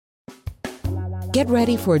Get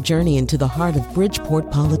ready for a journey into the heart of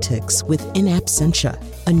Bridgeport politics with In Absentia,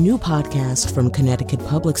 a new podcast from Connecticut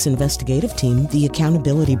Public's investigative team, The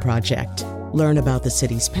Accountability Project. Learn about the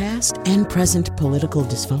city's past and present political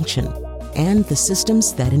dysfunction and the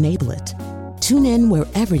systems that enable it. Tune in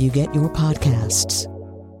wherever you get your podcasts.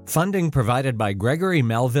 Funding provided by Gregory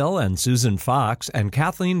Melville and Susan Fox and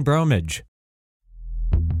Kathleen Bromage.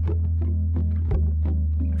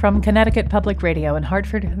 From Connecticut Public Radio in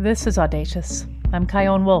Hartford, this is Audacious. I'm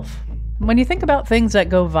Kyone Wolf. When you think about things that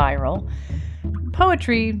go viral,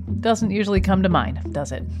 poetry doesn't usually come to mind,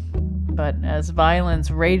 does it? But as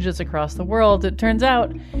violence rages across the world, it turns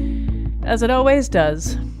out, as it always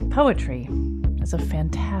does, poetry is a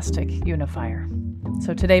fantastic unifier.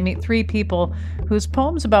 So today, meet three people whose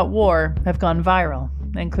poems about war have gone viral,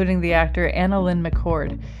 including the actor Annalyn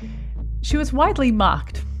McCord. She was widely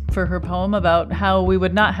mocked for her poem about how we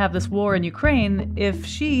would not have this war in Ukraine if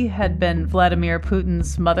she had been Vladimir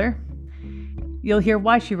Putin's mother. You'll hear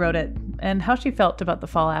why she wrote it and how she felt about the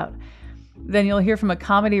fallout. Then you'll hear from a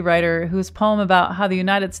comedy writer whose poem about how the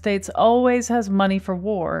United States always has money for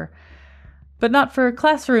war, but not for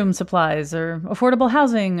classroom supplies or affordable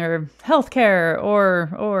housing or healthcare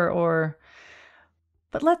or.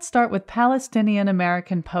 But let's start with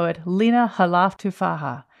Palestinian-American poet Lina Khalaf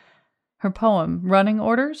Tufaha. Her poem, Running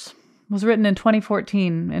Orders, was written in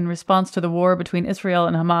 2014 in response to the war between Israel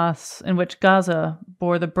and Hamas, in which Gaza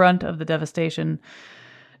bore the brunt of the devastation.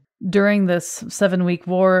 During this 7-week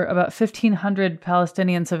war, about 1,500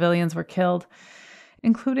 Palestinian civilians were killed,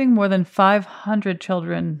 including more than 500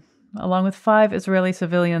 children, along with 5 Israeli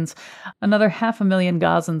civilians. Another 500,000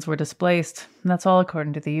 Gazans were displaced, and that's all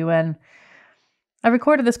according to the UN. I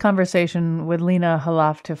recorded this conversation with Lina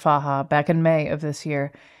Khalaf Tufaha back in May of this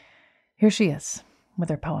year. Here she is with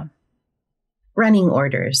her poem. Running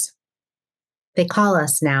orders. They call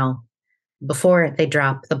us now. Before they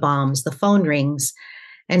drop the bombs, the phone rings,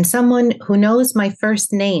 and someone who knows my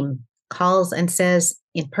first name calls and says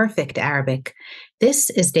in perfect Arabic,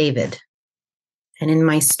 "This is David." And in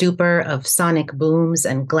my stupor of sonic booms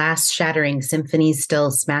and glass-shattering symphonies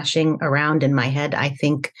still smashing around in my head, I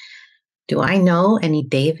think, do I know any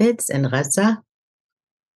Davids in Gaza?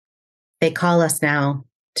 They call us now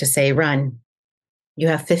to say, run. You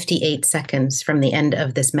have 58 seconds from the end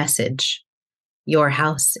of this message. Your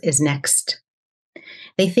house is next.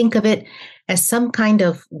 They think of it as some kind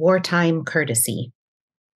of wartime courtesy.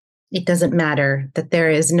 It doesn't matter that there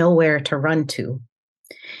is nowhere to run to.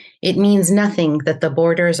 It means nothing that the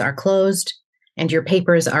borders are closed and your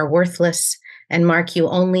papers are worthless and mark you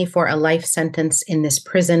only for a life sentence in this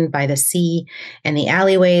prison by the sea, and the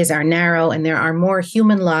alleyways are narrow, and there are more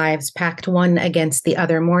human lives packed one against the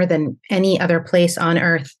other more than any other place on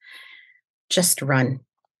earth. Just run.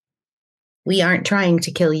 We aren't trying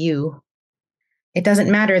to kill you. It doesn't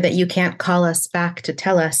matter that you can't call us back to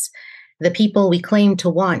tell us the people we claim to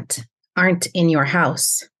want aren't in your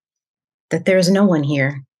house, that there's no one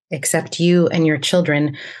here except you and your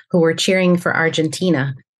children who were cheering for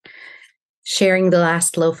Argentina, sharing the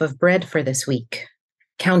last loaf of bread for this week,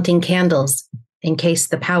 counting candles in case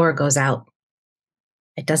the power goes out.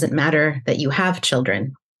 It doesn't matter that you have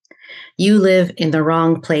children. You live in the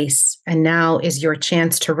wrong place, and now is your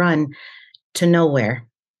chance to run to nowhere.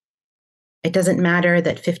 It doesn't matter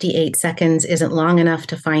that 58 seconds isn't long enough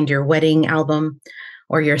to find your wedding album,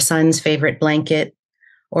 or your son's favorite blanket,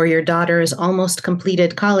 or your daughter's almost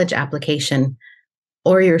completed college application,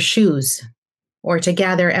 or your shoes, or to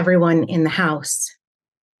gather everyone in the house.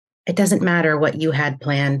 It doesn't matter what you had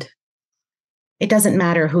planned. It doesn't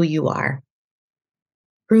matter who you are.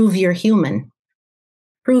 Prove you're human.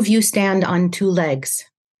 Prove you stand on 2 legs.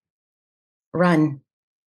 Run.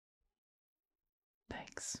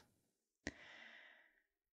 Thanks.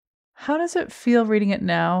 How does it feel reading it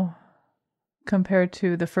now compared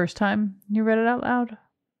to the first time you read it out loud?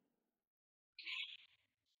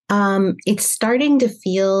 It's starting to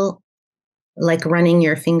feel like running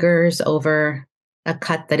your fingers over a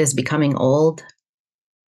cut that is becoming old.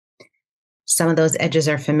 Some of those edges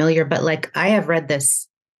are familiar, but I have read this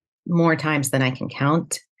more times than I can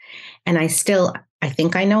count. And I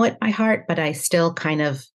think I know it by heart, but I still kind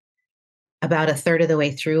of, about a third of the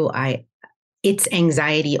way through, its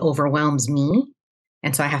anxiety overwhelms me.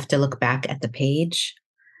 And so I have to look back at the page.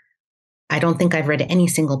 I don't think I've read any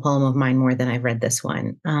single poem of mine more than I've read this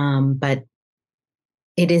one. But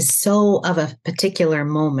it is so of a particular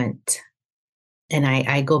moment. And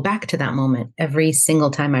I go back to that moment every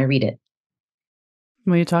single time I read it.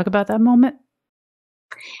 Will you talk about that moment?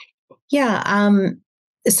 Yeah.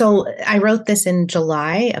 So I wrote this in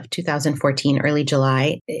July of 2014, early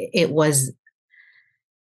July. It was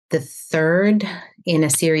the third in a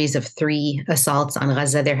series of 3 assaults on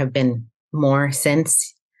Gaza. There have been more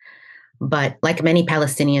since. But like many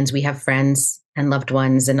Palestinians, we have friends and loved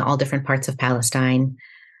ones in all different parts of Palestine.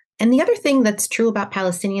 And the other thing that's true about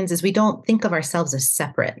Palestinians is we don't think of ourselves as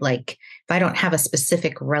separate. Like, if I don't have a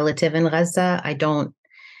specific relative in Gaza, I don't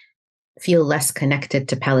feel less connected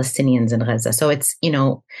to Palestinians in Gaza. So it's,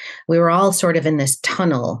 we were all sort of in this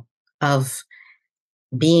tunnel of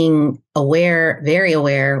being aware, very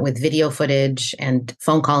aware, with video footage and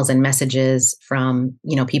phone calls and messages from,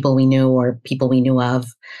 people we knew or people we knew of,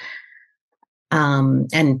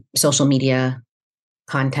 and social media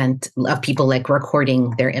content of people like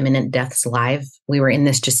recording their imminent deaths live. We were in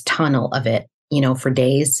this just tunnel of it, for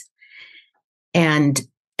days. And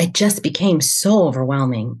it just became so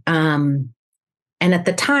overwhelming. And at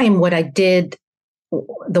the time, what I did,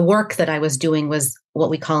 the work that I was doing was what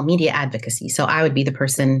we call media advocacy. So I would be the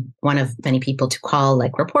person, one of many people, to call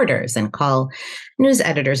like reporters and call news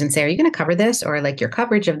editors and say, are you going to cover this? Or like, your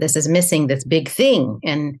coverage of this is missing this big thing.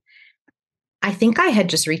 And I think I had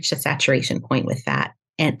just reached a saturation point with that.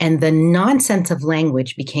 And the nonsense of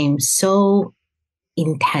language became so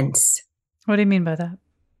intense. What do you mean by that?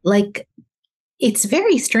 Like, it's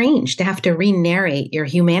very strange to have to re-narrate your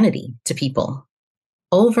humanity to people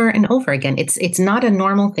over and over again. It's not a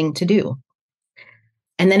normal thing to do.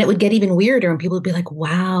 And then it would get even weirder and people would be like,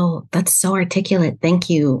 wow, that's so articulate. Thank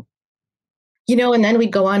you. And then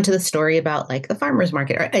we'd go on to the story about like the farmer's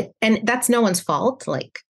market. And that's no one's fault.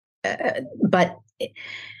 But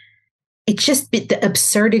it's just the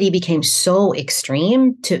absurdity became so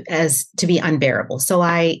extreme to be unbearable. So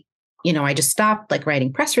I just stopped like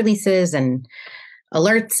writing press releases and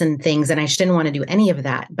alerts and things, and I just didn't want to do any of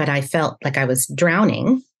that. But I felt like I was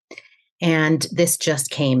drowning, and this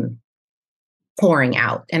just came pouring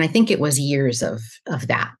out. And I think it was years of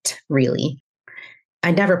that, really.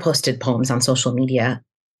 I never posted poems on social media,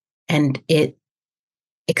 and it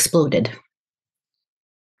exploded.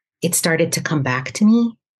 It started to come back to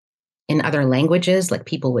me in other languages, like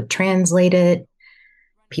people would translate it.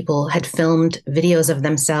 People had filmed videos of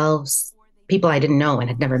themselves, people I didn't know and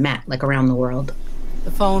had never met, like around the world.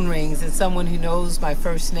 The phone rings and someone who knows my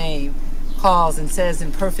first name calls and says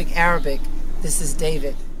in perfect Arabic, "This is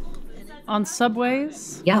David." On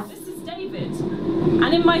subways? Yeah. This is David.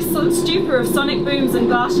 And in my stupor of sonic booms and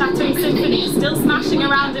glass-shattering symphonies still smashing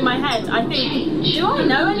around in my head, I think, do I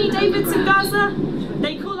know any Davids in Gaza?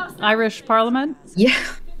 They call us... Irish Parliament? Yeah.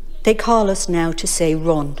 They call us now to say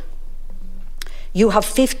run. You have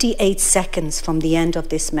 58 seconds from the end of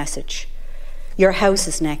this message. Your house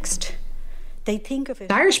is next. They think of it...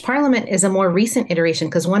 The Irish Parliament is a more recent iteration,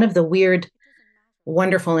 because one of the weird,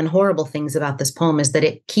 wonderful, and horrible things about this poem is that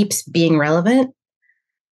it keeps being relevant.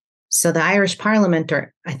 So the Irish Parliament,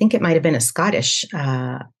 or I think it might have been a Scottish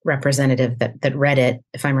representative that read it,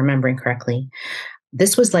 if I'm remembering correctly.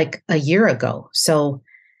 This was like a year ago. So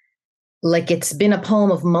like it's been a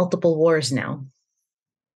poem of multiple wars now.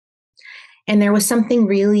 And there was something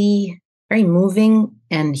really very moving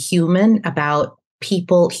and human about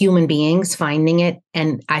people, human beings finding it.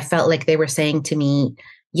 And I felt like they were saying to me,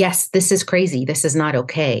 yes, this is crazy. This is not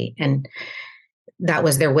okay. And that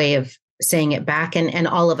was their way of saying it back, and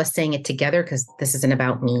all of us saying it together, because this isn't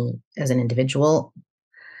about me as an individual.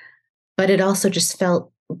 But it also just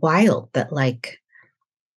felt wild that like,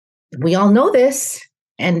 we all know this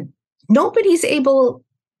and nobody's able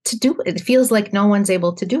to do it. It feels like no one's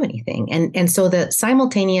able to do anything. And so the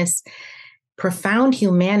simultaneous profound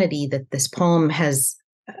humanity that this poem has,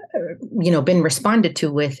 been responded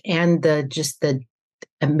to with, and the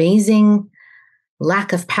amazing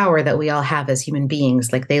lack of power that we all have as human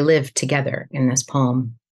beings, like they live together in this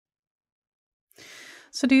poem.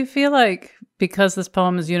 So do you feel like because this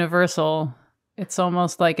poem is universal, it's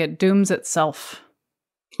almost like it dooms itself?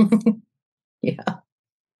 Yeah.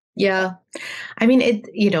 Yeah. I mean,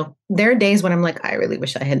 there are days when I'm like, I really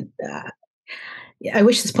wish I had, I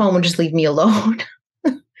wish this poem would just leave me alone.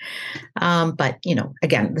 But,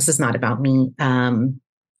 again, this is not about me.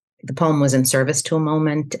 The poem was in service to a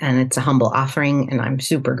moment, and it's a humble offering. And I'm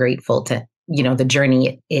super grateful to, the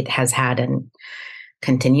journey it has had and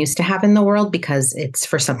continues to have in the world, because it's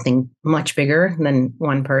for something much bigger than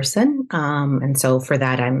one person. And so for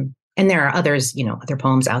that, and there are others, other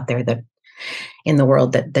poems out there that in the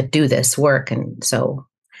world that do this work. And so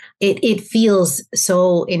it feels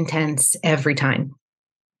so intense every time.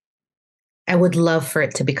 I would love for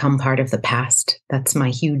it to become part of the past. That's my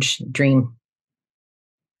huge dream.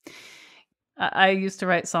 I used to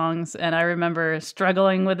write songs, and I remember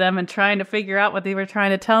struggling with them and trying to figure out what they were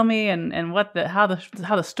trying to tell me and how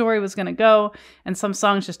the story was going to go. And some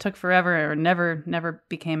songs just took forever or never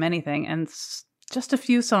became anything. And just a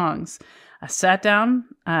few songs, I sat down,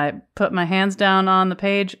 I put my hands down on the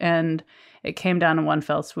page, and it came down in one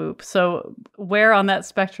fell swoop. So where on that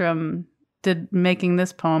spectrum did making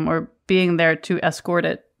this poem or being there to escort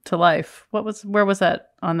it to life, where was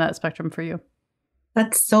that on that spectrum for you?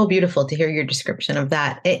 That's so beautiful to hear your description of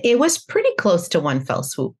that. It was pretty close to one fell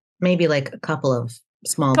swoop, maybe like a couple of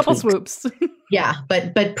small swoops. Yeah,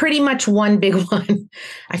 but pretty much one big one.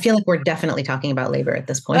 I feel like we're definitely talking about labor at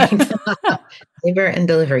this point. Labor and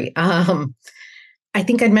delivery. I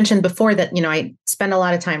think I'd mentioned before that, I spend a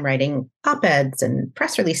lot of time writing op-eds and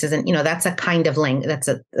press releases, and, that's a kind of language, that's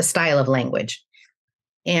a style of language.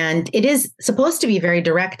 And it is supposed to be very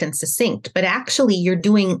direct and succinct, but actually you're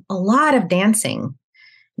doing a lot of dancing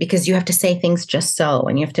because you have to say things just so,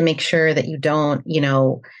 and you have to make sure that you don't,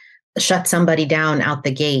 shut somebody down out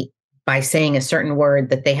the gate by saying a certain word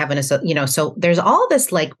that they haven't, so there's all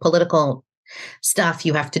this like political stuff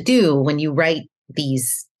you have to do when you write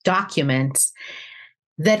these documents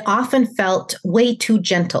that often felt way too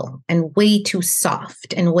gentle and way too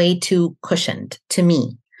soft and way too cushioned to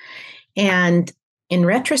me. And in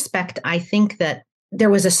retrospect, I think that there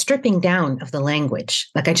was a stripping down of the language.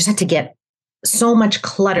 Like I just had to get so much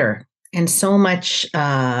clutter and so much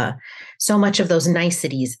of those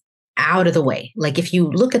niceties out of the way. Like if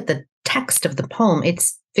you look at the text of the poem,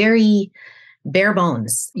 it's very bare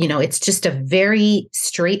bones. It's just a very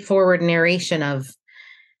straightforward narration of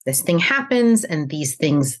this thing happens and these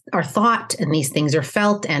things are thought and these things are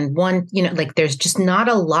felt. And one, there's just not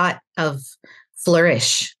a lot of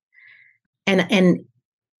flourish. And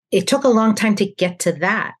it took a long time to get to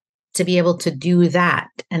that, to be able to do that.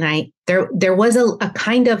 And there was a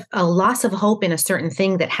kind of a loss of hope in a certain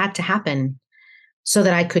thing that had to happen so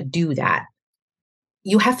that I could do that.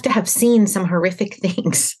 You have to have seen some horrific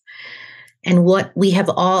things. And what we have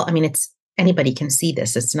all, anybody can see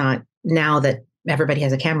this. It's not now that everybody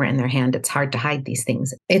has a camera in their hand. It's hard to hide these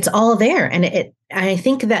things. It's all there. And I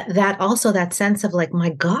think that also that sense of like, my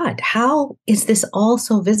God, how is this all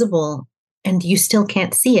so visible and you still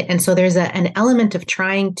can't see it? And so there's an element of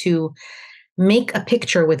trying to make a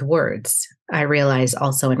picture with words. I realize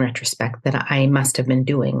also in retrospect that I must have been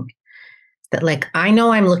doing that. Like, I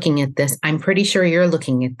know I'm looking at this. I'm pretty sure you're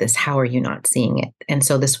looking at this. How are you not seeing it? And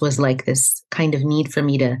so this was like this kind of need for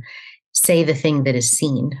me to say the thing that is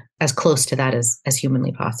seen as close to that as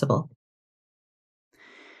humanly possible.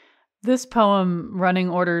 This poem, Running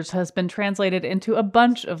Orders, has been translated into a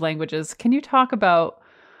bunch of languages. Can you talk about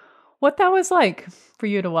what that was like for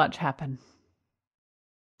you to watch happen?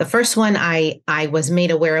 The first one I was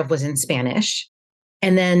made aware of was in Spanish.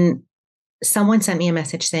 And then someone sent me a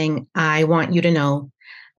message saying, I want you to know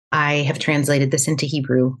I have translated this into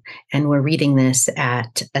Hebrew and we're reading this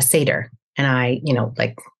at a Seder. And I,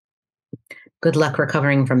 good luck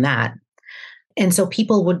recovering from that. And so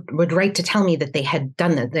people would write to tell me that they had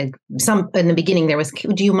done that. Some in the beginning there was,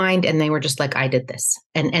 do you mind? And they were just like, I did this.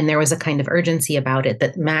 And there was a kind of urgency about it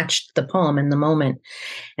that matched the poem in the moment.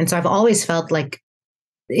 And so I've always felt like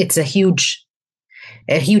it's a huge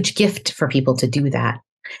gift for people to do that.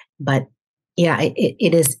 But yeah,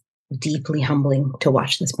 it is deeply humbling to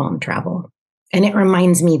watch this poem travel. And it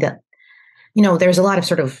reminds me that, there's a lot of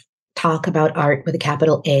sort of talk about art with a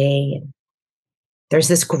capital A. There's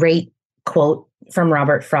this great quote from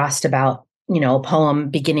Robert Frost about, a poem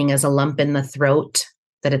beginning as a lump in the throat,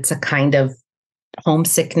 that it's a kind of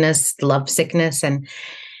homesickness, love sickness. And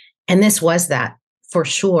this was that for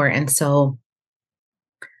sure. And so,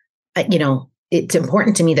 it's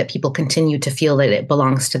important to me that people continue to feel that it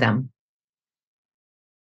belongs to them.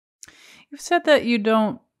 You've said that you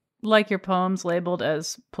don't like your poems labeled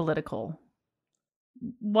as political.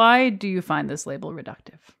 Why do you find this label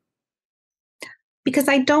reductive? Because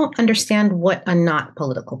I don't understand what a not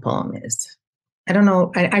political poem is. I don't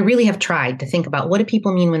know. I really have tried to think about what do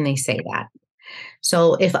people mean when they say that.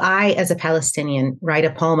 So if I, as a Palestinian, write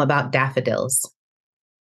a poem about daffodils,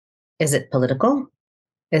 is it political?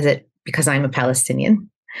 Is it because I'm a Palestinian?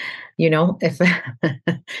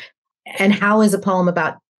 And how is a poem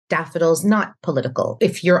about daffodils not political?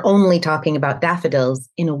 If you're only talking about daffodils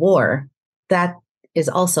in a war, that is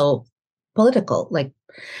also political. Like,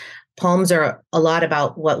 poems are a lot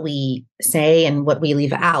about what we say and what we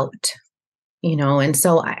leave out, and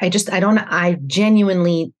so I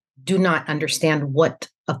genuinely do not understand what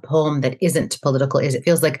a poem that isn't political is. It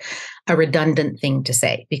feels like a redundant thing to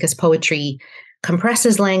say because poetry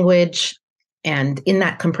compresses language. And in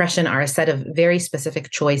that compression are a set of very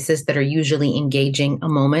specific choices that are usually engaging a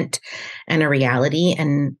moment and a reality.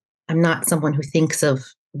 And I'm not someone who thinks of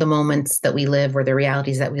the moments that we live or the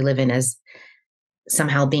realities that we live in as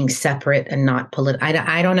somehow being separate and not political.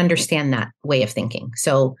 I don't understand that way of thinking.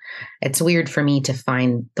 So it's weird for me to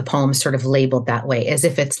find the poem sort of labeled that way, as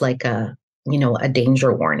if it's like a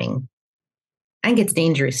danger warning. I think it's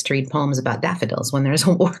dangerous to read poems about daffodils when there's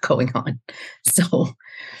a war going on. So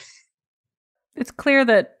it's clear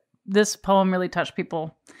that this poem really touched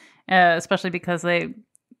people, especially because they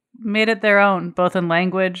made it their own, both in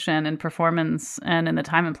language and in performance and in the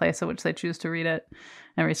time and place at which they choose to read it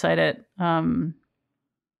and recite it.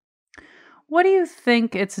 What do you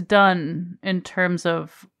think it's done in terms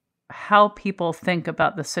of how people think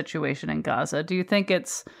about the situation in Gaza? Do you think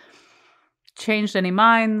it's changed any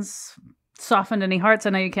minds, softened any hearts? I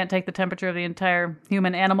know you can't take the temperature of the entire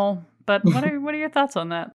human animal, but what are your thoughts on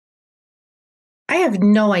that? I have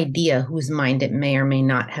no idea whose mind it may or may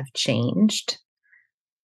not have changed.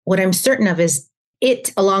 What I'm certain of is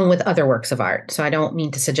it, along with other works of art. So I don't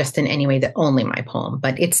mean to suggest in any way that only my poem,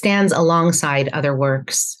 but it stands alongside other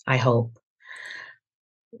works, I hope,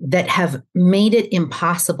 that have made it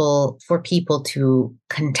impossible for people to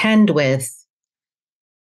contend with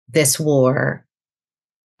this war,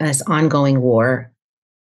 this ongoing war,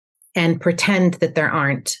 and pretend that there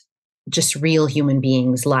aren't just real human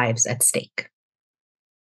beings' lives at stake.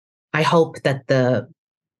 I hope that the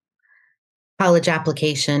college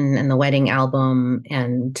application and the wedding album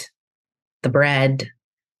and the bread,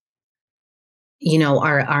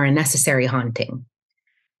 are a necessary haunting.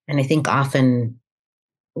 And I think often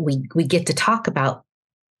we get to talk about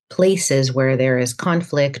places where there is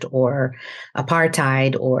conflict or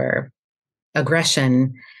apartheid or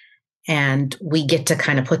aggression, and we get to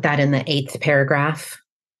kind of put that in the 8th paragraph,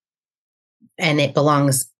 and it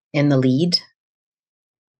belongs in the lead.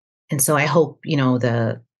 And so I hope,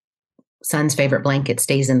 the son's favorite blanket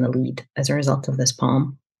stays in the lead as a result of this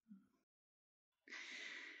poem.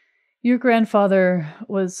 Your grandfather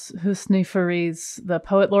was Husni Fariz, the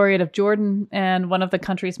poet laureate of Jordan and one of the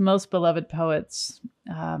country's most beloved poets.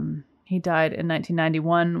 He died in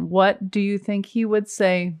 1991. What do you think he would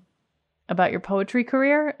say about your poetry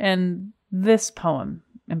career and this poem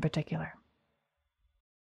in particular?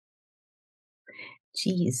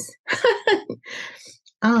 Jeez.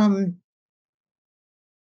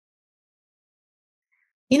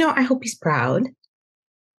 I hope he's proud.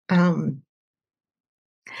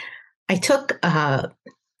 I took, God,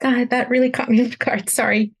 that really caught me off guard.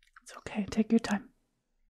 Sorry. It's okay. Take your time.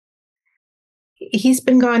 He's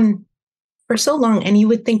been gone for so long, and you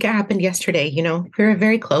would think it happened yesterday. We were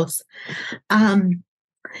very close.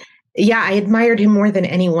 Yeah, I admired him more than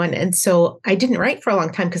anyone. And so I didn't write for a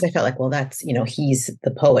long time because I felt like, well, that's, he's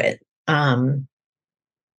the poet.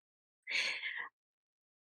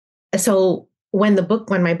 So when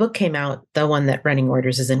my book came out, the one that Running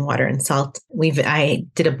Orders is in Water and Salt, I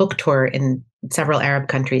did a book tour in several Arab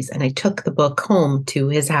countries, and I took the book home to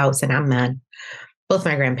his house in Amman. Both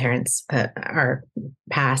my grandparents are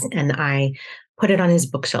passed, and I put it on his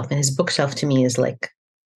bookshelf, and his bookshelf to me is like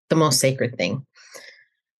the most sacred thing.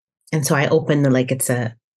 And so I opened it's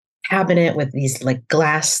a cabinet with these like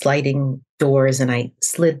glass sliding doors, and I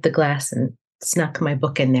slid the glass and snuck my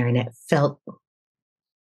book in there, and it felt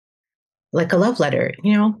like a love letter,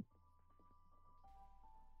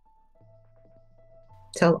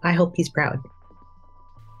 So I hope he's proud.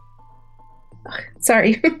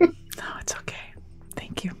 Sorry. No, it's okay.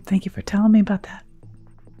 Thank you. Thank you for telling me about that.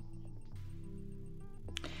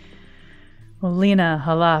 Well, Lina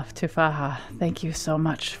Khalaf Tufaha, thank you so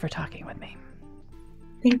much for talking with me.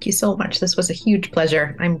 Thank you so much. This was a huge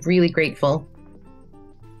pleasure. I'm really grateful.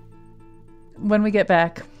 When we get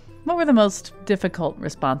back, what were the most difficult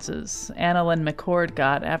responses Annalyn McCord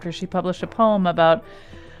got after she published a poem about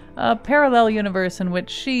a parallel universe in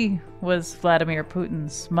which she was Vladimir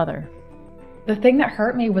Putin's mother? The thing that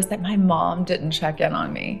hurt me was that my mom didn't check in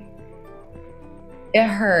on me. It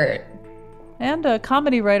hurt. And a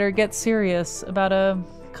comedy writer gets serious about a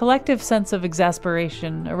collective sense of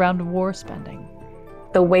exasperation around war spending.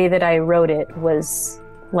 The way that I wrote it was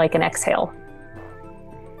like an exhale.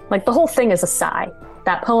 Like the whole thing is a sigh.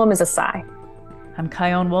 That poem is a sigh. I'm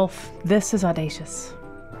Chion Wolf. This is Audacious.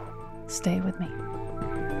 Stay with me.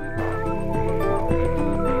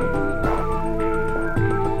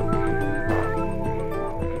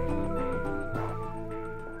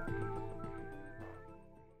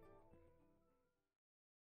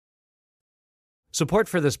 Support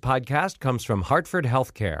for this podcast comes from Hartford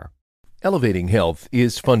Healthcare. Elevating Health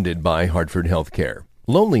is funded by Hartford Healthcare.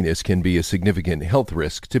 Loneliness can be a significant health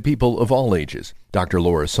risk to people of all ages. Dr.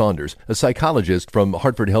 Laura Saunders, a psychologist from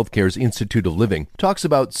Hartford Healthcare's Institute of Living, talks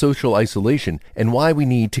about social isolation and why we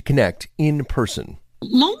need to connect in person.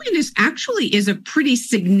 Loneliness actually is a pretty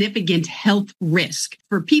significant health risk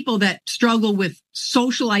for people that struggle with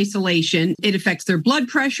social isolation. It affects their blood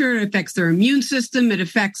pressure, it affects their immune system, it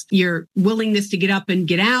affects your willingness to get up and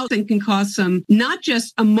get out, and can cause some not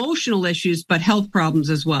just emotional issues, but health problems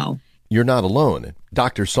as well. You're not alone.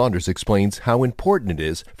 Dr. Saunders explains how important it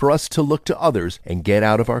is for us to look to others and get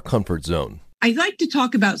out of our comfort zone. I like to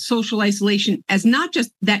talk about social isolation as not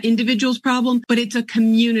just that individual's problem, but it's a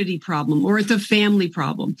community problem or it's a family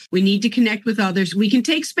problem. We need to connect with others. We can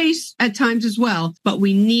take space at times as well, but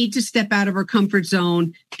we need to step out of our comfort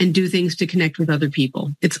zone and do things to connect with other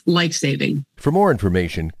people. It's life-saving. For more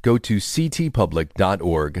information, go to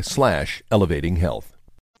ctpublic.org/elevatinghealth.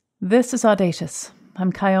 This is Audacious.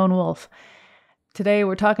 I'm Chion Wolf. Today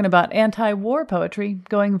we're talking about anti-war poetry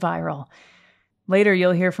going viral. Later,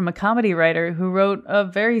 you'll hear from a comedy writer who wrote a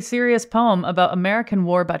very serious poem about American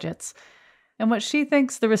war budgets and what she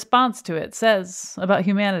thinks the response to it says about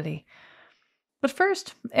humanity. But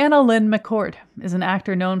first, Anna Lynn McCord is an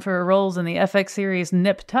actor known for her roles in the FX series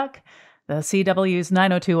Nip Tuck, the CW's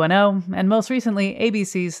 90210, and most recently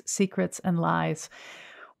ABC's Secrets and Lies.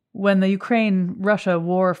 When the Ukraine-Russia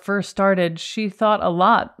war first started, she thought a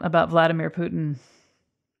lot about Vladimir Putin,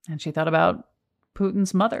 and she thought about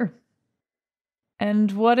Putin's mother.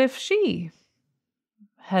 And what if she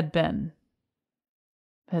had been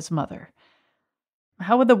his mother?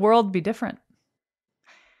 How would the world be different?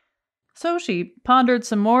 So she pondered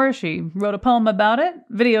some more. She wrote a poem about it,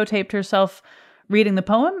 videotaped herself reading the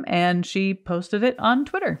poem, and she posted it on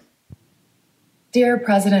Twitter. Dear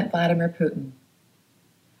President Vladimir Putin,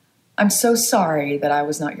 I'm so sorry that I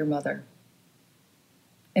was not your mother.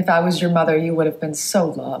 If I was your mother, you would have been so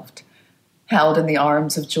loved, held in the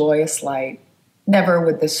arms of joyous light. Never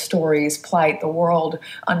would the stories plight the world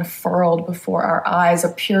unfurled before our eyes, a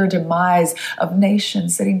pure demise of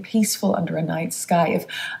nations sitting peaceful under a night sky. If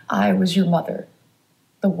I was your mother,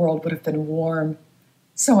 the world would have been warm.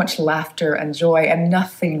 So much laughter and joy, and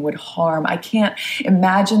nothing would harm. I can't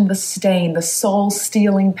imagine the stain, the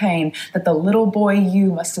soul-stealing pain that the little boy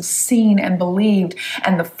you must have seen and believed,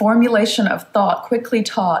 and the formulation of thought quickly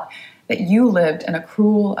taught that you lived in a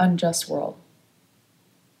cruel, unjust world.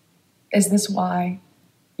 Is this why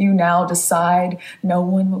you now decide no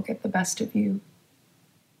one will get the best of you?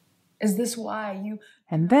 Is this why you...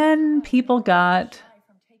 And then people got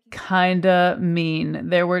kinda mean.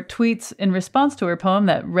 There were tweets in response to her poem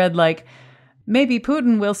that read like, maybe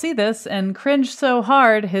Putin will see this and cringe so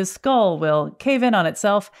hard his skull will cave in on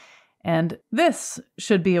itself. And this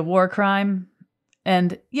should be a war crime.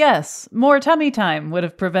 And yes, more tummy time would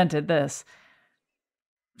have prevented this.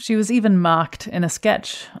 She was even mocked in a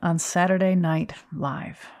sketch on Saturday Night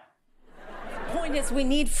Live. The point is, we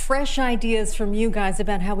need fresh ideas from you guys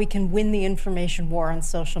about how we can win the information war on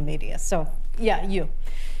social media. So, yeah, you.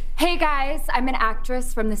 Hey guys, I'm an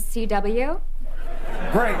actress from the CW.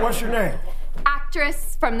 Great, what's your name?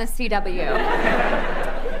 Actress from the CW.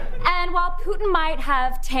 And while Putin might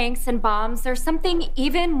have tanks and bombs, there's something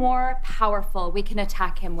even more powerful we can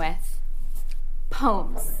attack him with.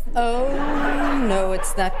 Poems. Oh, no,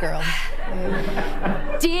 it's that girl.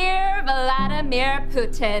 Dear Vladimir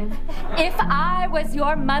Putin, if I was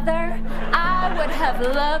your mother, I would have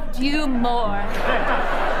loved you more.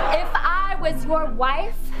 If I was your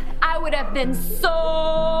wife, I would have been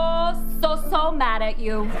so mad at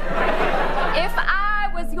you. If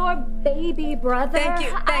I was your baby brother... Thank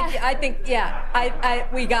you. I think, yeah,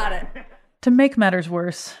 we got it. To make matters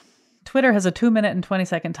worse, Twitter has a 2-minute and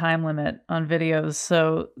 20-second time limit on videos,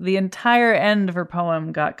 so the entire end of her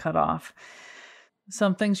poem got cut off.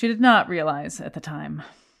 Something she did not realize at the time.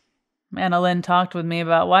 Anna Lynn talked with me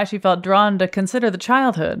about why she felt drawn to consider the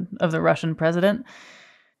childhood of the Russian president.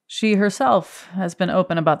 She herself has been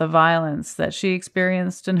open about the violence that she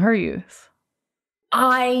experienced in her youth.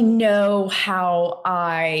 I know how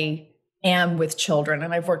I am with children,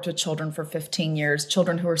 and I've worked with children for 15 years,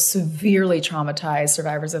 children who are severely traumatized,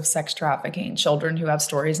 survivors of sex trafficking, children who have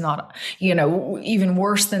stories not, even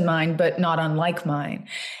worse than mine, but not unlike mine.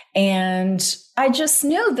 And I just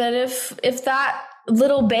knew that if that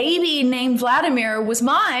little baby named Vladimir was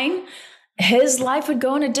mine, his life would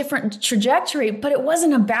go in a different trajectory. But it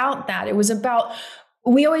wasn't about that. It was about,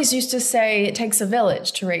 we always used to say it takes a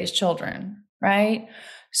village to raise children, right?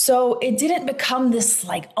 So it didn't become this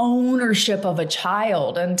ownership of a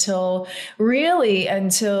child until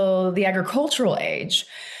the agricultural age.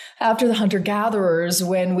 after the hunter-gatherers,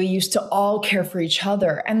 when we used to all care for each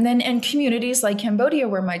other. And then in communities like Cambodia,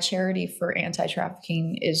 where my charity for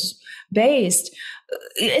anti-trafficking is based,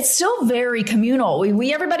 it's still very communal.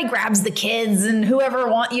 We everybody grabs the kids and whoever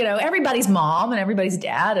everybody's mom and everybody's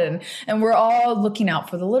dad, and we're all looking out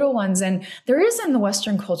for the little ones. And there is in the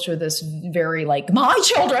Western culture this very like, my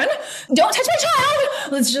children, don't touch my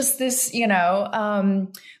child. It's just this,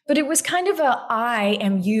 but it was kind of a I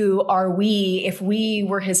am you, are we, if we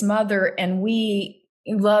were his mother and we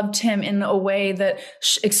loved him in a way that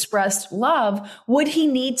expressed love, would he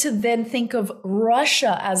need to then think of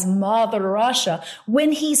Russia as Mother Russia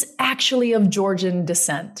when he's actually of Georgian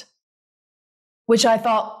descent? Which I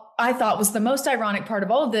thought was the most ironic part of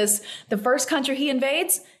all of this. The first country he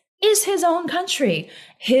invades is his own country.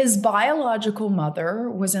 His biological mother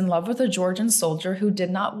was in love with a Georgian soldier who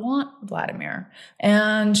did not want Vladimir.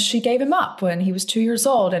 And she gave him up when he was 2 years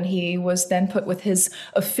old. And he was then put with his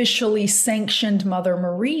officially sanctioned mother,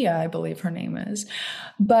 Maria, I believe her name is.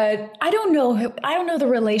 But I don't know the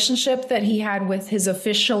relationship that he had with his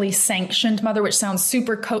officially sanctioned mother, which sounds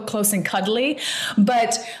super close and cuddly.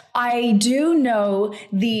 But I do know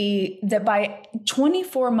that by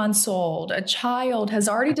 24 months old, a child has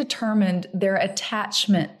already determined their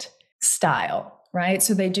attachment style. Right.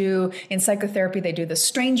 So they do in psychotherapy, they do the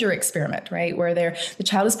stranger experiment, right? Where the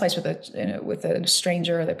child is placed with a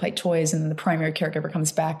stranger, they play toys, and then the primary caregiver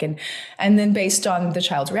comes back. And then based on the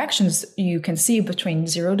child's reactions, you can see between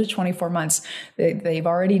 0 to 24 months, they've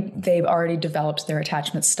already developed their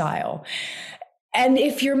attachment style. And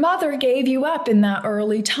if your mother gave you up in that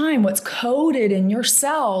early time, what's coded in your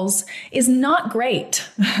cells is not great.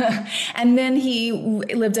 And then he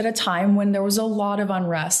lived at a time when there was a lot of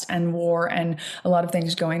unrest and war and a lot of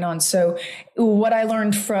things going on. So what I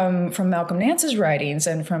learned from Malcolm Nance's writings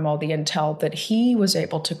and from all the intel that he was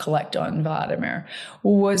able to collect on Vladimir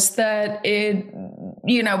was that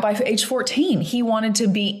by age 14, he wanted to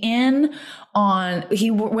be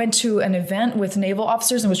he went to an event with naval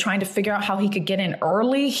officers and was trying to figure out how he could get in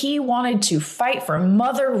early. He wanted to fight for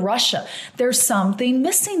Mother Russia. There's something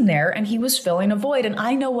missing there, and he was filling a void. And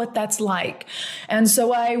I know what that's like. And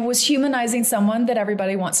so I was humanizing someone that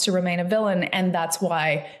everybody wants to remain a villain. And that's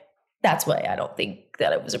why I don't think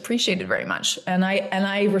that it was appreciated very much. And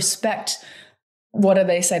I respect, what do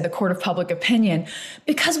they say, the court of public opinion,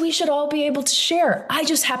 because we should all be able to share. I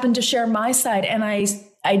just happened to share my side, and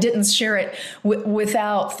I didn't share it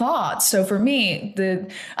without thought. So for me,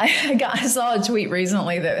 I saw a tweet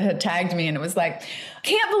recently that had tagged me, and it was like,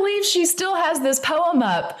 can't believe she still has this poem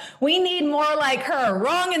up. We need more like her,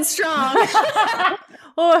 wrong and strong.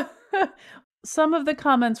 Some of the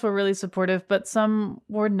comments were really supportive, but some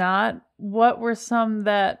were not. What were some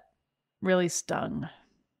that really stung?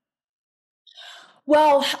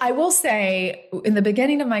 Well, I will say, in the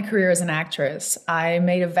beginning of my career as an actress, I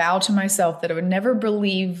made a vow to myself that I would never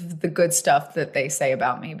believe the good stuff that they say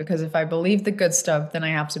about me, because if I believe the good stuff, then I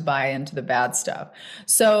have to buy into the bad stuff.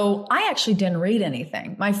 So I actually didn't read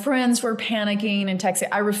anything. My friends were panicking and texting.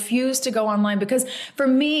 I refused to go online because for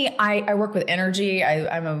me, I work with energy.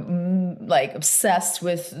 I'm obsessed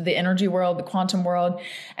with the energy world, the quantum world,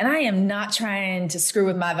 and I am not trying to screw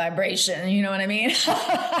with my vibration. You know what I mean?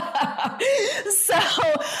 So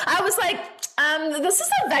I was like, this is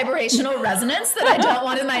a vibrational resonance that I don't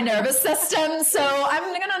want in my nervous system. So I'm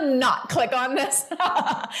going to not click on this.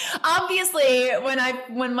 Obviously,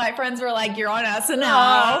 when my friends were like, you're on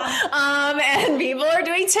SNL, and people are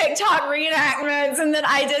doing TikTok reenactments, and then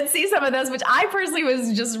I did see some of those, which I personally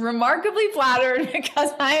was just remarkably flattered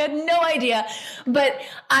because I had no idea. But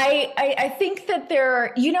I think that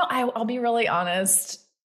I'll be really honest.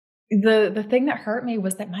 The thing that hurt me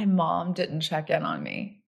was that my mom didn't check in on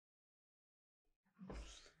me.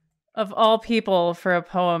 Of all people, for a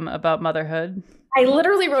poem about motherhood. I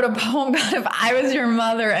literally wrote a poem about if I was your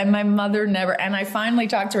mother, and my mother never. And I finally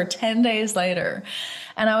talked to her 10 days later.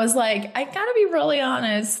 And I was like, I gotta be really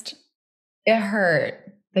honest. It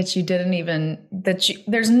hurt that you didn't even,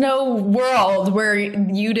 there's no world where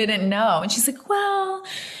you didn't know. And she's like, well,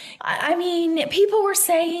 I mean, people were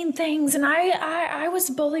saying things, and I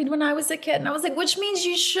was bullied when I was a kid. And I was like, which means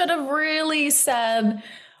you should have really said,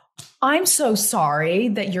 I'm so sorry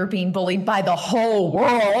that you're being bullied by the whole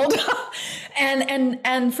world.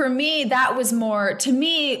 and for me, that was more, to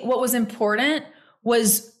me, what was important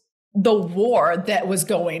was the war that was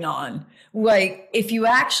going on. Like, if you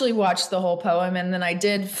actually watch the whole poem, and then I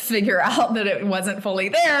did figure out that it wasn't fully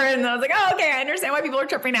there, and I was like, oh, okay, I understand why people are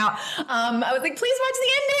tripping out. I was like, please watch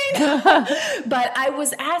the ending. But I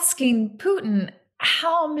was asking Putin,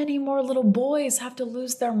 how many more little boys have to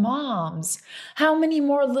lose their moms? How many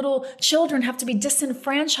more little children have to be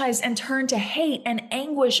disenfranchised and turn to hate and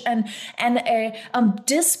anguish and a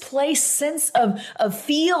displaced sense of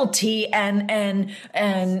fealty and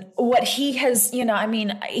what he has,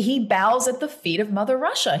 he bows at the feet of Mother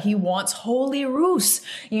Russia. He wants Holy Rus,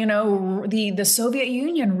 the Soviet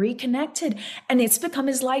Union reconnected, and it's become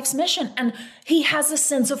his life's mission. And he has a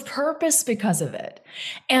sense of purpose because of it.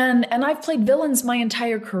 And I've played villains my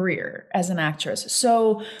entire career as an actress.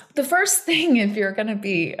 So the first thing, if you're going to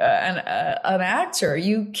be an actor,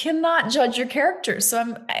 you cannot judge your characters.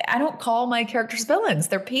 So I don't call my characters villains.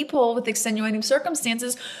 They're people with extenuating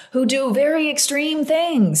circumstances who do very extreme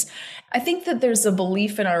things. I think that there's a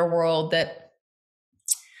belief in our world that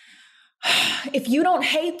if you don't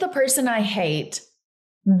hate the person I hate,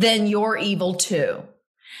 then you're evil too.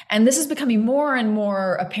 And this is becoming more and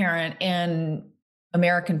more apparent in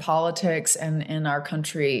American politics and in our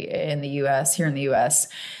country in the US, here in the US,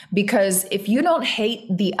 because if you don't hate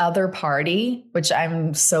the other party, which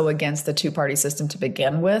I'm so against the two-party system to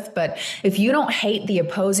begin with, but if you don't hate the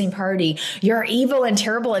opposing party, you're evil and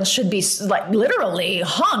terrible and should be like literally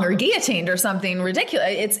hung or guillotined or something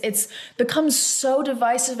ridiculous. It's become so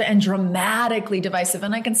divisive and dramatically divisive.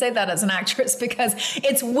 And I can say that as an actress because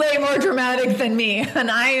it's way more dramatic than me and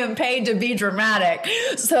I am paid to be dramatic.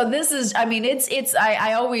 So this is,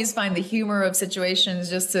 I always find the humor of situations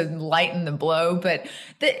just to lighten the blow, but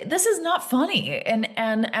this is not funny.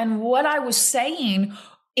 And what I was saying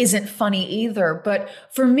isn't funny either. But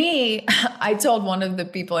for me, I told one of the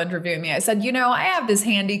people interviewing me, I said, I have this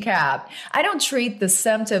handicap. I don't treat the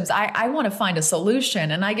symptoms. I want to find a solution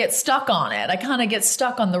and I get stuck on it. I kind of get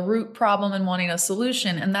stuck on the root problem and wanting a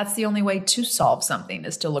solution. And that's the only way to solve something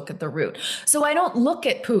is to look at the root. So I don't look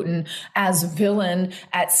at Putin as villain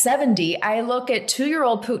at 70. I look at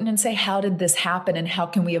 2-year-old Putin and say, how did this happen? And how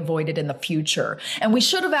can we avoid it in the future? And we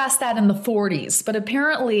should have asked that in the 40s, but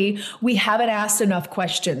apparently we haven't asked enough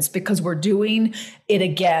questions because we're doing it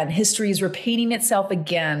again. History is repeating itself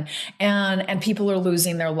again, and people are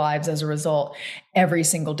losing their lives as a result every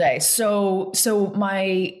single day. So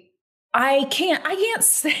I can't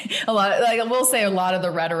say a lot. Like I will say, a lot of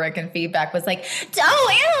the rhetoric and feedback was like,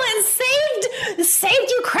 "Oh, Ellen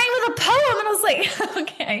saved Ukraine with a poem," and I was like,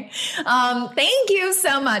 "Okay, thank you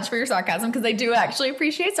so much for your sarcasm," because I do actually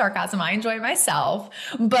appreciate sarcasm. I enjoy it myself,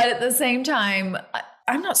 but at the same time,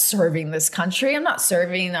 I'm not serving this country. I'm not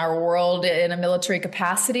serving our world in a military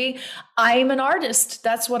capacity. I'm an artist.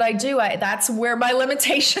 That's what I do. That's where my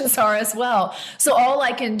limitations are as well. So all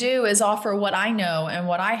I can do is offer what I know and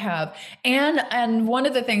what I have. And one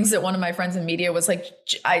of the things that one of my friends in media was like,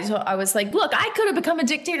 I was like, look, I could have become a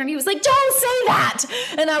dictator. And he was like, don't say that.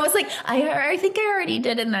 And I was like, I think I already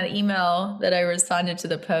did in that email that I responded to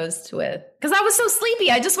the post with. Because I was so sleepy.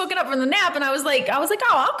 I just woken up from the nap and I was like, oh,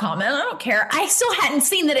 I'll comment. I don't care. I still hadn't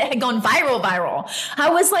seen that it had gone viral. I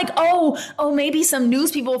was like, oh, maybe some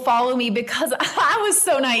news people follow me because I was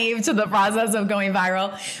so naive to the process of going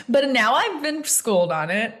viral. But now I've been schooled on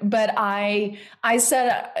it. But I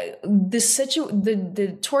said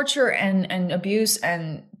the torture and abuse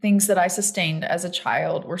and things that I sustained as a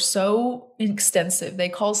child were so extensive. They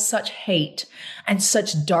caused such hate and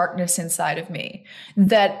such darkness inside of me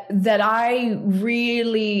that I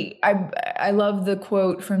love the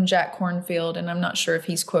quote from Jack Kornfield, and I'm not sure if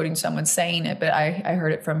he's quoting someone saying it, but I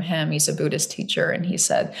heard it from him. He's a Buddhist teacher, and he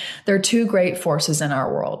said, there are two great forces in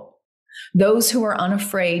our world, those who are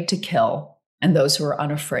unafraid to kill and those who are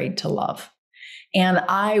unafraid to love. And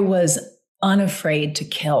I was unafraid to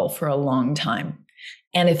kill for a long time.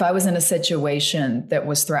 And if I was in a situation that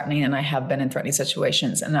was threatening, and I have been in threatening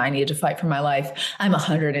situations, and I needed to fight for my life, I'm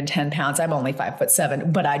 110 pounds. I'm only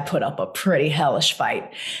 5'7", but I'd put up a pretty hellish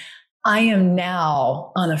fight. I am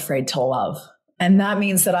now unafraid to love. And that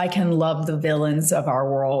means that I can love the villains of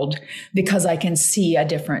our world because I can see a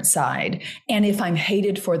different side. And if I'm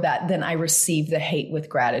hated for that, then I receive the hate with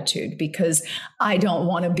gratitude because I don't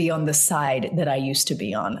want to be on the side that I used to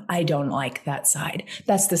be on. I don't like that side.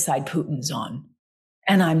 That's the side Putin's on.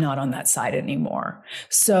 And I'm not on that side anymore.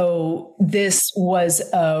 So this was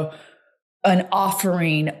an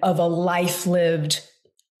offering of a life lived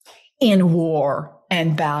in war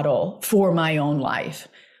and battle for my own life.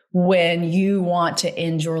 When you want to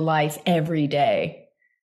end your life every day,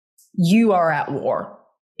 you are at war,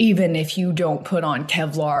 even if you don't put on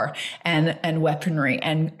Kevlar and weaponry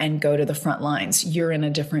and go to the front lines. You're in a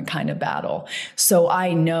different kind of battle. So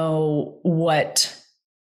I know the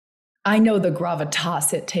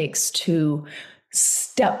gravitas it takes to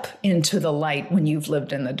step into the light when you've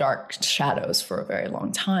lived in the dark shadows for a very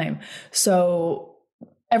long time. So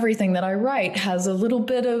everything that I write has a little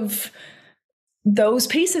bit of those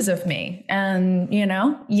pieces of me. And,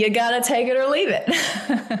 you got to take it or leave it.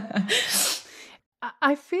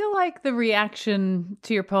 I feel like the reaction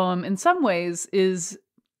to your poem in some ways is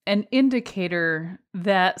an indicator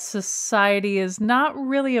that society is not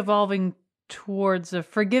really evolving towards a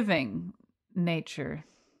forgiving nature.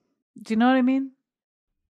 Do you know what I mean?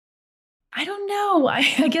 I don't know.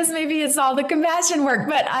 I guess maybe it's all the compassion work,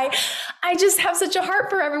 but I just have such a heart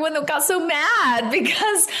for everyone that got so mad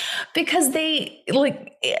because they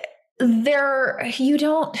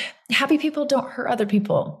happy people don't hurt other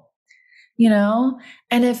people,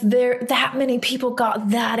 And if that many people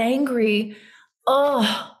got that angry,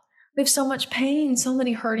 we have so much pain, so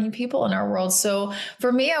many hurting people in our world. So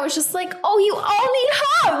for me, I was just like, oh, you all need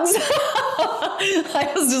hugs.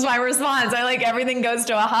 That was just my response. Everything goes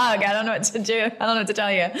to a hug. I don't know what to do. I don't know what to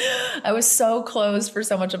tell you. I was so closed for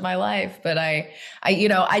so much of my life. But I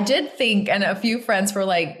did think, and a few friends were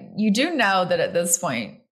like, you do know that at this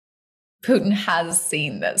point, Putin has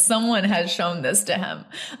seen this. Someone has shown this to him.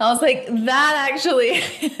 I was like, that actually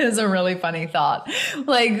is a really funny thought.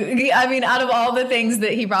 Out of all the things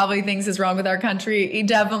that he probably thinks is wrong with our country, he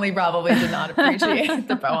definitely probably did not appreciate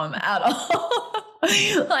the poem at all.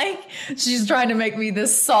 She's trying to make me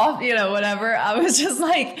this soft, whatever. I was just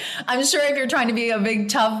like, I'm sure if you're trying to be a big,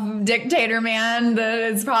 tough dictator man,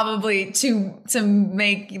 that it's probably to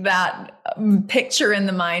make that picture in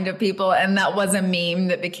the mind of people. And that was a meme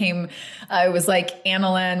that became, it was like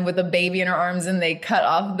Annalyn with a baby in her arms and they cut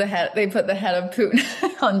off the head. They put the head of Putin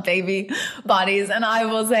on baby bodies. And I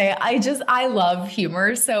will say, I love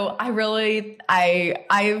humor. So I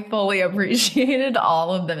fully appreciated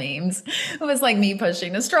all of the memes. It was like me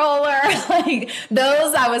pushing a stroller,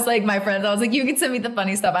 those. I was like, my friends, I was like, you can send me the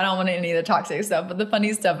funny stuff. I don't want any of the toxic stuff, but the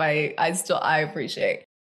funny stuff I appreciate.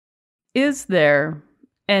 Is there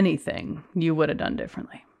anything you would have done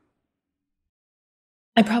differently?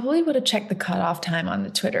 I probably would have checked the cutoff time on the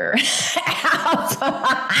Twitter app.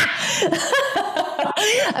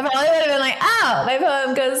 I probably would have been like, my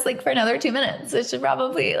poem goes for another 2 minutes. I should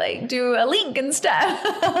probably do a link instead.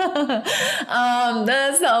 That's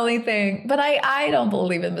the only thing. But I don't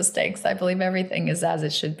believe in mistakes. I believe everything is as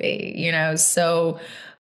it should be, so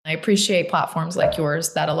I appreciate platforms like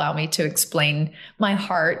yours that allow me to explain my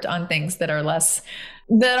heart on things that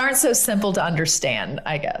aren't so simple to understand,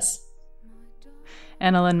 I guess.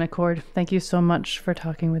 Annalyn McCord, thank you so much for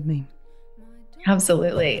talking with me.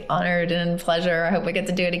 Absolutely. Honored and pleasure. I hope we get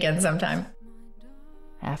to do it again sometime.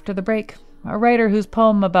 After the break, a writer whose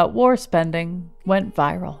poem about war spending went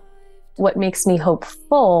viral. What makes me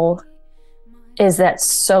hopeful is that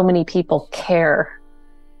so many people care.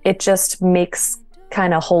 It just makes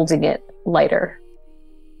kind of holding it lighter.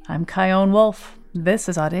 I'm Chion Wolf. This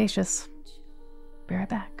is Audacious. Be right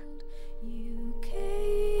back.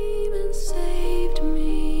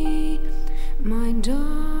 My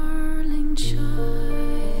darling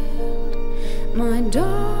child, my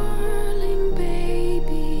darling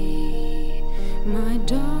baby, my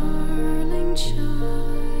darling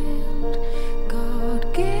child,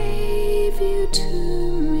 God gave you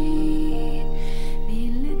to me,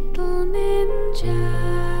 me little ninja,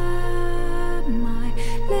 my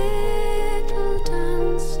little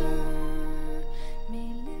dancer,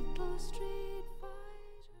 me little street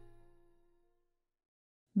fighter.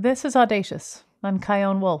 This is Audacious. I'm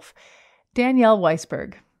Chion Wolf. Danielle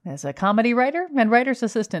Weisberg is a comedy writer and writer's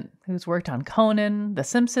assistant who's worked on Conan, The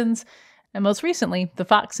Simpsons, and most recently, the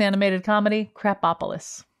Fox animated comedy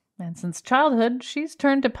Crapopolis. And since childhood, she's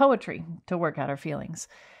turned to poetry to work out her feelings.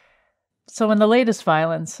 So when the latest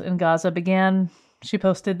violence in Gaza began, she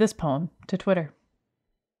posted this poem to Twitter.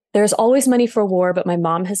 There's always money for war, but my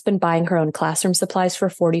mom has been buying her own classroom supplies for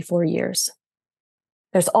 44 years.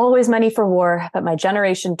 There's always money for war, but my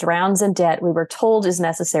generation drowns in debt we were told is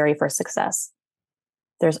necessary for success.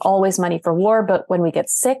 There's always money for war, but when we get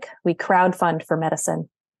sick, we crowdfund for medicine.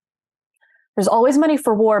 There's always money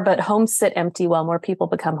for war, but homes sit empty while more people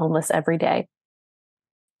become homeless every day.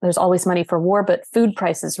 There's always money for war, but food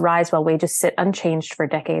prices rise while wages sit unchanged for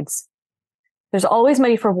decades. There's always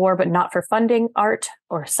money for war, but not for funding art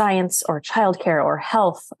or science or childcare or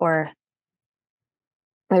health or...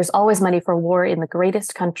 There's always money for war in the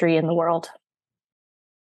greatest country in the world.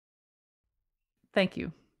 Thank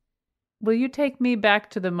you. Will you take me back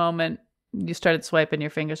to the moment you started swiping your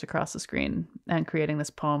fingers across the screen and creating this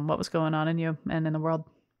poem? What was going on in you and in the world?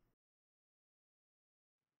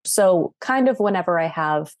 So kind of whenever I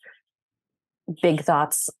have big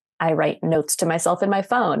thoughts, I write notes to myself in my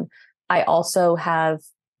phone. I also have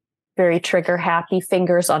very trigger happy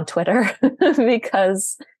fingers on Twitter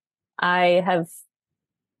because I have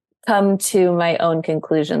come to my own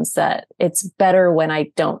conclusions that it's better when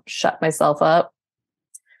I don't shut myself up.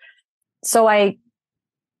 So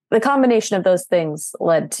the combination of those things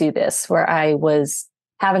led to this, where I was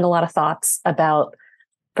having a lot of thoughts about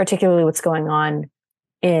particularly what's going on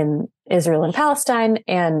in Israel and Palestine.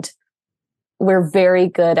 And we're very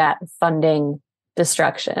good at funding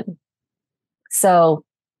destruction. So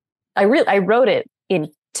I wrote it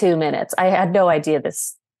in 2 minutes. I had no idea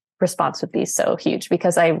this response would be so huge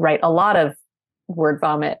because I write a lot of word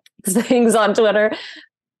vomit things on Twitter,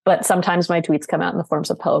 but sometimes my tweets come out in the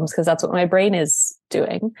forms of poems because that's what my brain is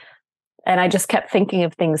doing. And I just kept thinking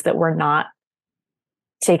of things that we're not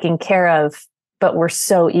taking care of, but we're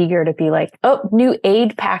so eager to be like, oh, new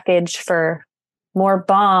aid package for more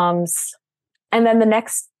bombs. And then the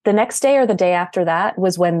next day or the day after that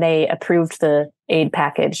was when they approved the aid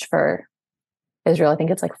package for Israel. I think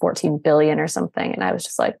it's like 14 billion or something. And I was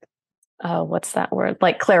just like, oh, what's that word?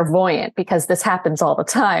 Like clairvoyant, because this happens all the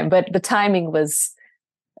time. But the timing was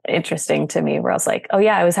interesting to me, where I was like, oh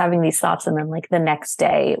yeah, I was having these thoughts. And then like the next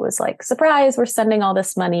day it was like, surprise, we're sending all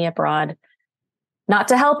this money abroad, not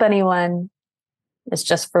to help anyone. It's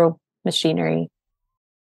just for machinery.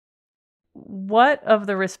 What of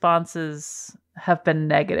the responses have been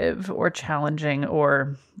negative or challenging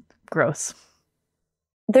or gross?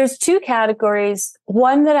 There's two categories.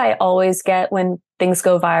 One that I always get when things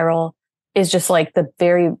go viral is just like the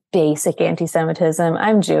very basic anti-Semitism.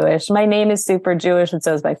 I'm Jewish. My name is super Jewish and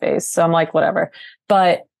so is my face. So I'm like, whatever.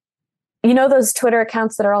 But you know, those Twitter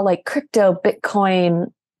accounts that are all like crypto,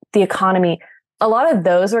 Bitcoin, the economy, a lot of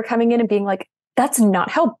those were coming in and being like, that's not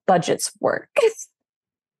how budgets work.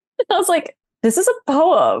 I was like, this is a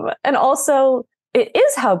poem. And also it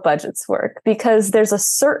is how budgets work, because there's a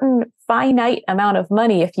certain finite amount of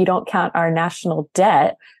money, if you don't count our national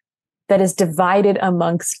debt, that is divided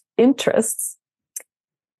amongst interests.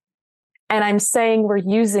 And I'm saying we're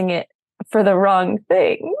using it for the wrong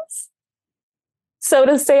things. So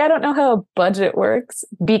to say, I don't know how a budget works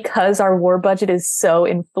because our war budget is so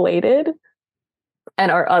inflated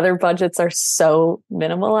and our other budgets are so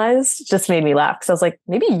minimalized, just made me laugh. Because I was like,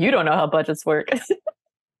 maybe you don't know how budgets work.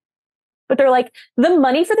 But they're like, the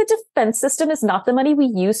money for the defense system is not the money we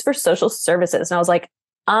use for social services. And I was like,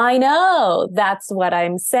 I know, that's what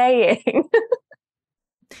I'm saying.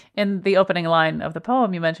 In the opening line of the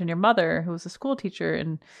poem, you mentioned your mother, who was a school teacher,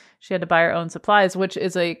 and she had to buy her own supplies, which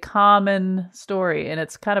is a common story. And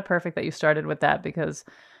it's kind of perfect that you started with that, because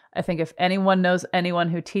I think if anyone knows anyone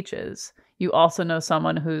who teaches, you also know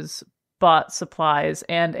someone who's bought supplies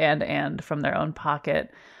and from their own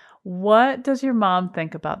pocket. What does your mom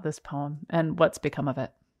think about this poem and what's become of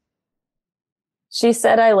it? She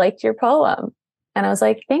said, I liked your poem. And I was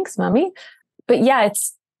like, thanks, Mommy. But yeah,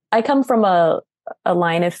 I come from a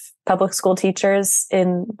line of public school teachers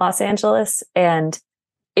in Los Angeles. And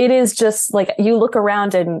it is just like, you look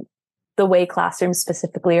around and the way classrooms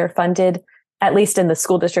specifically are funded, at least in the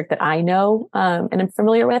school district that I know and I'm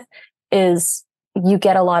familiar with, is you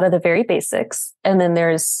get a lot of the very basics. And then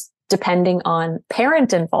there's, depending on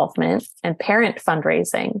parent involvement and parent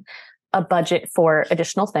fundraising, a budget for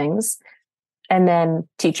additional things. And then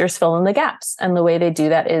teachers fill in the gaps. And the way they do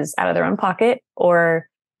that is out of their own pocket, or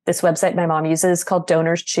this website my mom uses called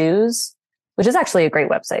Donors Choose, which is actually a great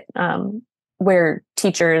website, where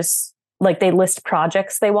teachers, like, they list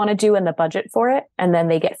projects they want to do in the budget for it, and then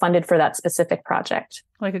they get funded for that specific project.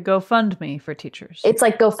 Like a GoFundMe for teachers. It's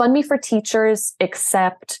like GoFundMe for teachers,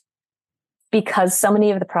 except because so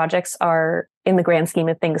many of the projects are, in the grand scheme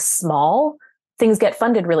of things, small, things get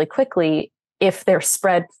funded really quickly if they're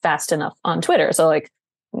spread fast enough on Twitter. So like,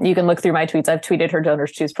 you can look through my tweets. I've tweeted her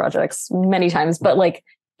Donors Choose projects many times, but like,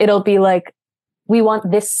 it'll be like, we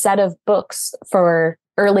want this set of books for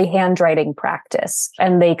early handwriting practice.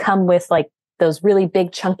 And they come with like those really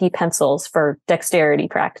big chunky pencils for dexterity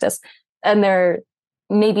practice. And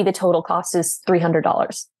maybe the total cost is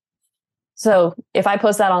 $300. So if I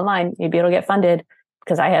post that online, maybe it'll get funded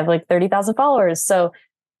because I have like 30,000 followers. So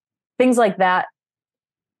things like that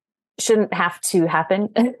shouldn't have to happen.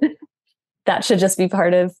 That should just be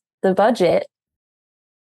part of the budget.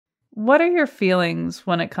 What are your feelings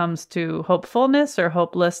when it comes to hopefulness or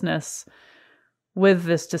hopelessness with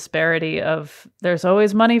this disparity of there's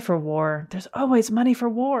always money for war, there's always money for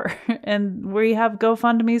war, and we have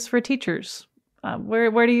GoFundMes for teachers?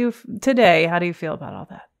 Where do you today? How do you feel about all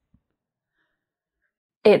that?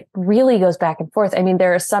 It really goes back and forth. I mean,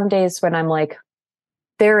 there are some days when I'm like,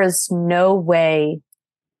 there is no way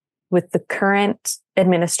with the current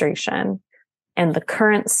administration and the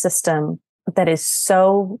current system that is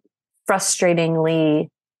so frustratingly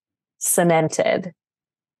cemented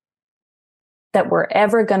that we're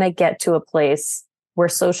ever going to get to a place where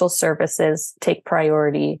social services take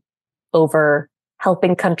priority over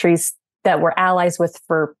helping countries that we're allies with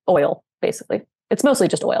for oil, basically. It's mostly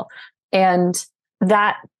just oil. And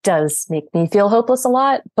that does make me feel hopeless a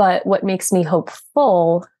lot. But what makes me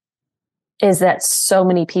hopeful is that so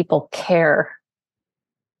many people care.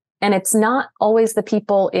 And it's not always the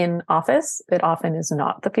people in office. It often is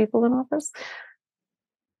not the people in office.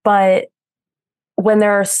 But when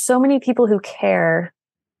there are so many people who care,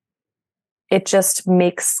 it just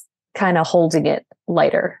makes kind of holding it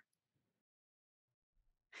lighter.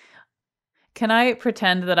 Can I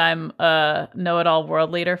pretend that I'm a know-it-all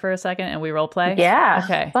world leader for a second and we role play? Yeah.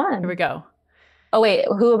 Okay. Fun. Here we go. Oh, wait.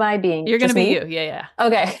 Who am I being? You're going to be me? you. Yeah.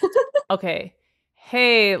 Okay. Okay.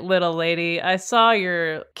 Hey, little lady. I saw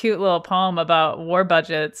your cute little poem about war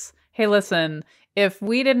budgets. Hey, listen, if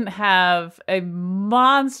we didn't have a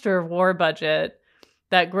monster war budget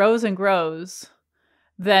that grows and grows,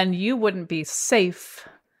 then you wouldn't be safe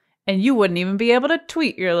and you wouldn't even be able to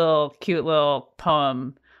tweet your little cute little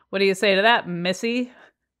poem. What do you say to that, Missy?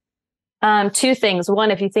 Two things.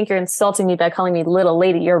 One, if you think you're insulting me by calling me little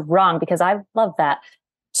lady, you're wrong because I love that.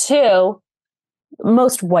 Two,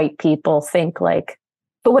 most white people think like,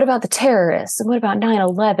 but what about the terrorists? And what about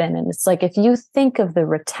 9/11? And it's like, if you think of the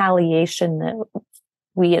retaliation that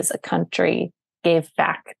we as a country gave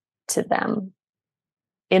back to them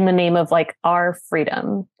in the name of like our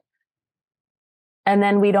freedom, and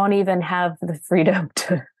then we don't even have the freedom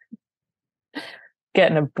to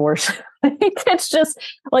get an abortion. It's just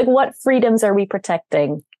like, what freedoms are we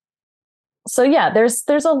protecting? So yeah, there's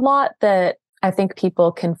a lot that I think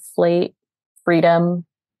people conflate freedom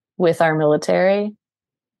with our military,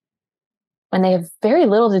 and they have very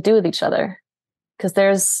little to do with each other, because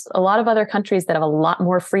there's a lot of other countries that have a lot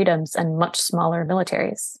more freedoms and much smaller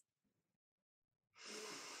militaries.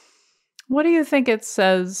 What do you think it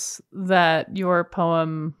says that your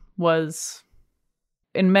poem was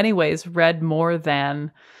in many ways read more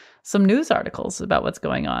than some news articles about what's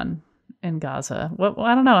going on in Gaza?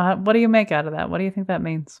 I don't know. What do you make out of that? What do you think that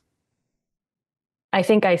means? I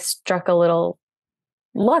think I struck a little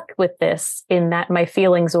luck with this in that my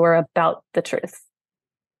feelings were about the truth.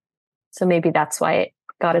 So maybe that's why it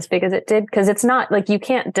got as big as it did. Because it's not like you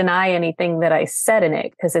can't deny anything that I said in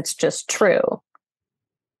it because it's just true.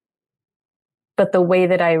 But the way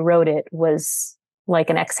that I wrote it was like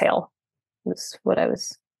an exhale. Was what I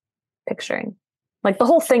was picturing. Like the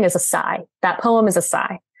whole thing is a sigh. That poem is a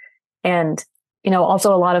sigh. And,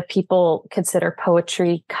 also a lot of people consider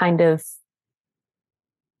poetry kind of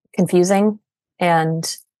confusing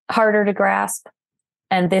and harder to grasp.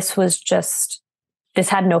 And this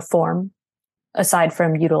had no form aside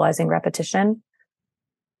from utilizing repetition.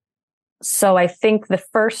 So I think the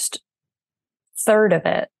first third of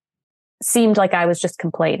it seemed like I was just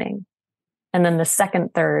complaining. And then the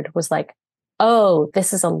second third was like, oh,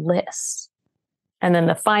 this is a list. And then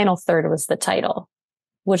the final third was the title,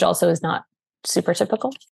 which also is not super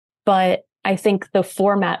typical. But I think the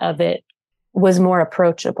format of it was more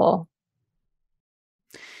approachable.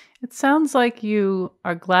 It sounds like you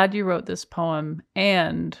are glad you wrote this poem,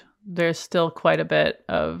 and there's still quite a bit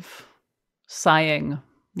of sighing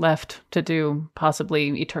left to do,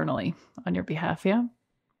 possibly eternally, on your behalf, yeah?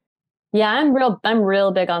 Yeah, I'm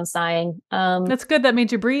real big on sighing. That's good. That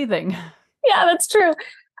means you're breathing. Yeah, that's true.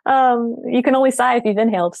 You can only sigh if you've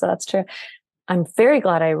inhaled, so that's true. I'm very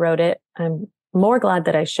glad I wrote it. I'm more glad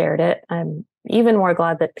that I shared it. I'm even more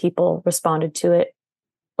glad that people responded to it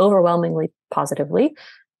overwhelmingly positively.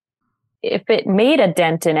 If it made a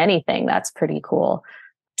dent in anything, that's pretty cool.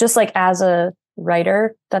 Just like as a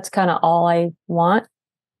writer, that's kind of all I want.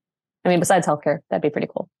 I mean, besides healthcare, that'd be pretty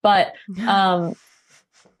cool. But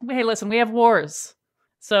hey, listen, we have wars.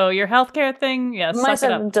 So your healthcare thing, yeah, suck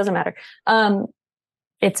it up. Doesn't matter.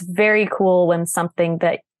 It's very cool when something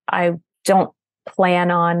that I don't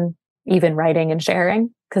plan on even writing and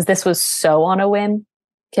sharing, because this was so on a whim,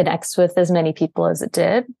 connects with as many people as it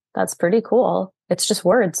did. That's pretty cool. It's just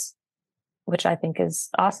words, which I think is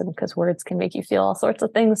awesome because words can make you feel all sorts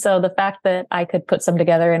of things. So the fact that I could put some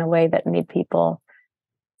together in a way that made people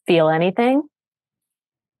feel anything,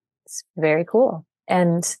 it's very cool.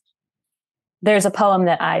 And there's a poem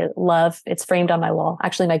that I love. It's framed on my wall.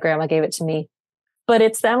 Actually, my grandma gave it to me. But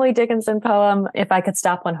it's the Emily Dickinson poem, If I Could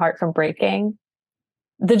Stop One Heart from Breaking.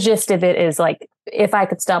 The gist of it is like, if I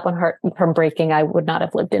could stop one heart from breaking, I would not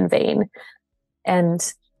have lived in vain.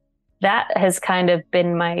 And that has kind of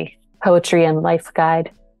been my poetry and life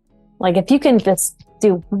guide. Like, if you can just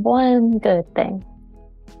do one good thing,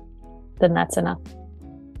 then that's enough.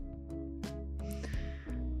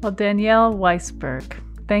 Well, Danielle Weisberg,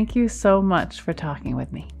 Thank you so much for talking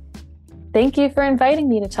with me. Thank you for inviting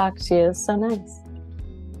me to talk to you. It's so nice.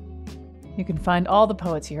 You can find all the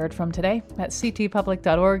poets you heard from today at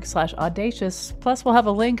ctpublic.org/audacious. Plus, we'll have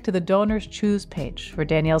a link to the Donors Choose page for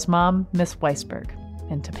Danielle's mom, Miss Weisberg,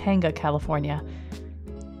 in Topanga, California.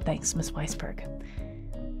 Thanks, Miss Weisberg.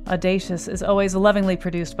 Audacious is always lovingly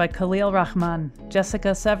produced by Khalil Rahman,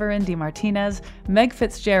 Jessica Severin DeMartinez, Meg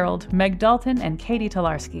Fitzgerald, Meg Dalton, and Katie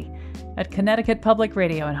Tolarski at Connecticut Public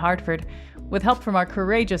Radio in Hartford, with help from our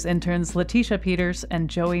courageous interns Letitia Peters and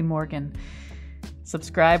Joey Morgan.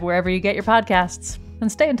 Subscribe wherever you get your podcasts,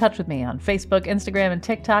 and stay in touch with me on Facebook, Instagram, and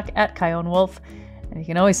TikTok at Chion Wolf. And you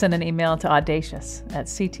can always send an email to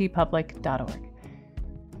audacious@ctpublic.org.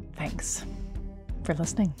 Thanks for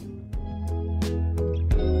listening.